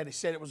God said, he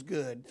said it was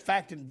good. In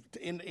fact, in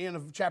the end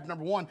of chapter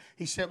number 1,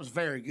 he said it was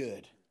very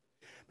good.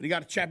 But he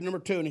got to chapter number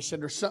 2, and he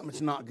said there's something that's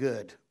not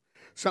good.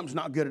 Something's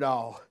not good at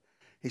all.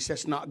 He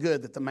says it's not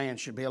good that the man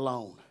should be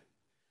alone.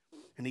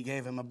 And he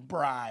gave him a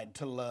bride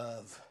to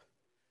love.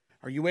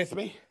 Are you with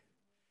me?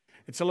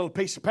 It's a little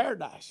piece of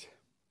paradise.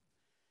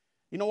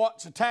 You know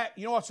what's attacked?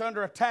 You know what's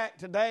under attack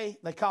today?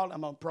 They call it,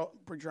 I'm going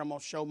to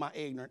show my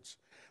ignorance.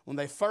 When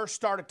they first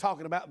started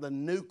talking about the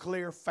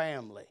nuclear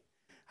family,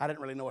 I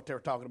didn't really know what they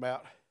were talking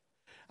about.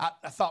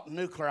 I thought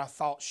nuclear, I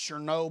thought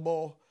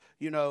Chernobyl,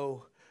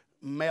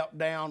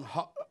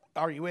 meltdown,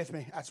 are you with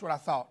me? That's what I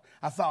thought.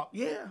 I thought,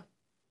 yeah,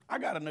 I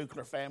got a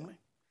nuclear family.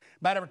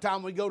 About every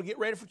time we go to get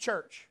ready for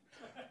church,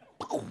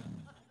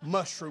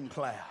 mushroom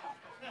cloud.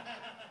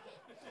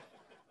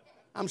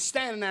 I'm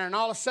standing there and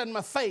all of a sudden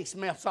my face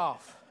melts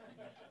off.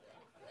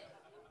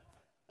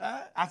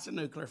 That's a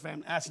nuclear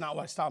family. That's not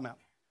what it's talking about.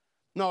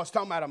 No, it's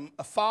talking about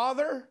a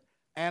father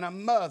and a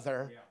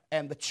mother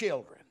and the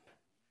children.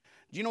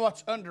 Do you know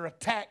what's under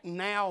attack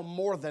now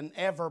more than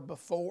ever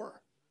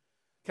before?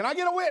 Can I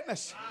get a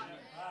witness?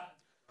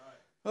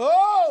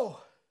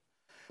 Oh,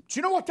 but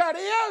you know what that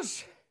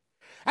is?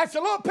 That's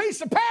a little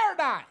piece of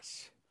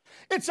paradise.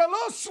 It's a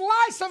little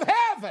slice of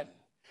heaven.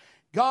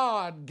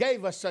 God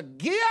gave us a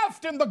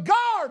gift in the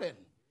garden.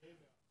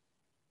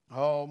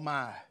 Oh,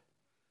 my.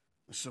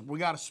 So we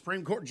got a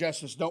Supreme Court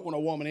justice, don't know what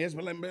a woman is,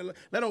 but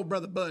let old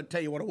Brother Bud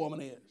tell you what a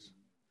woman is.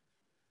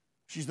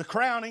 She's the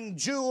crowning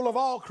jewel of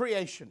all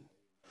creation.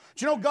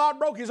 Do you know God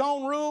broke his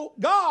own rule?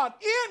 God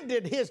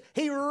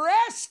he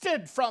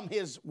rested from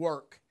his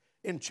work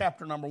in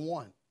chapter number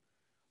 1.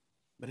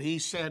 But he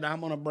said,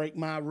 I'm going to break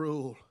my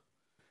rule.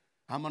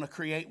 I'm going to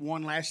create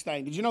one last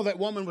thing. Did you know that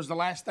woman was the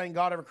last thing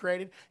God ever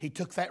created? He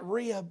took that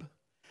rib.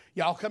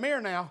 Y'all come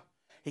here now.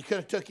 He could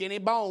have took any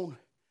bone.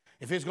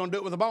 If he was going to do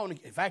it with a bone,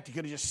 in fact, he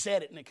could have just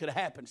said it and it could have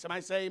happened.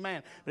 Somebody say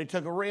amen. But he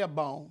took a rib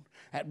bone,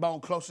 that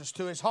bone closest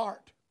to his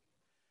heart,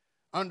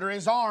 under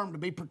his arm to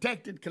be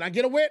protected. Can I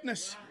get a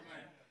witness?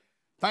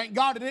 Thank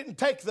God he didn't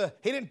take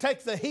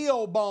the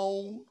heel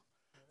bone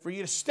for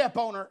you to step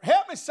on her.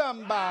 Help me,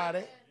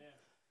 somebody.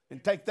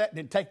 Didn't take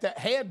that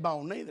head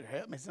bone neither.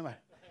 Help me, somebody.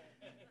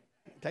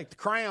 Didn't take the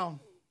crown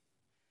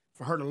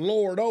for her to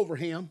lord over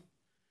him.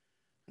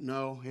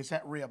 No, it's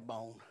that rib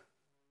bone.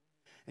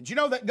 And you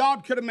know that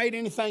God could have made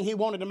anything he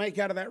wanted to make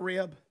out of that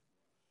rib?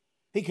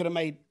 He could have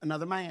made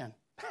another man.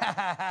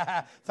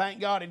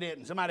 Thank God he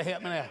didn't. Somebody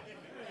help me now.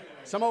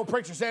 Some old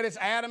preacher said it's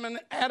Adam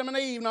and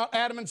Eve, not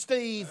Adam and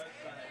Steve.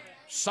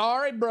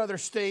 Sorry, Brother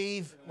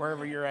Steve.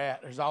 Wherever you're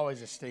at, there's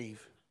always a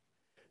Steve.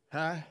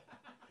 Huh?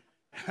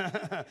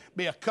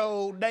 Be a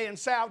cold day in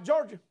South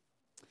Georgia.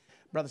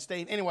 Brother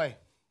Steve. Anyway.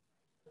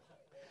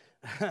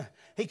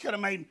 He could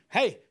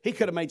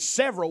have made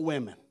several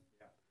women.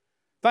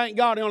 Thank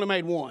God he only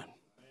made one.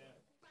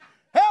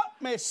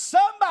 Help me,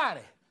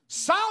 somebody.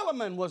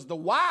 Solomon was the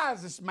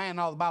wisest man in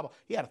all the Bible.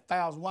 He had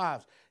 1,000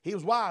 wives. He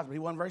was wise, but he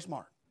wasn't very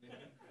smart.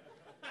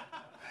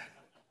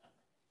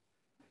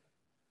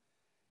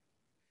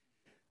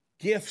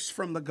 Gifts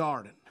from the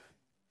garden.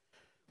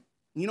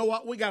 You know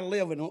what? We got to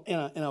live in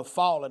a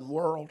fallen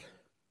world.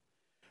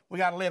 We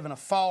got to live in a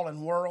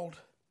fallen world.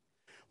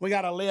 We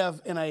got to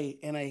live in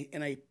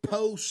a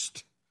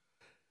post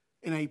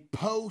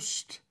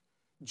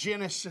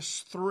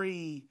Genesis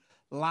 3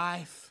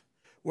 life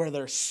where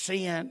there's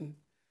sin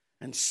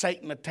and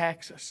Satan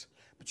attacks us.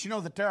 But you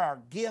know that there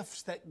are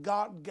gifts that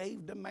God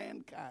gave to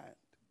mankind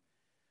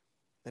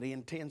that he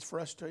intends for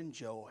us to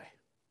enjoy.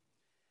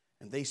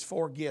 And these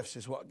 4 gifts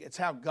it's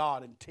how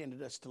God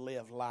intended us to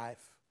live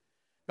life.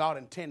 God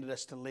intended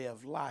us to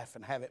live life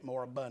and have it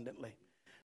more abundantly.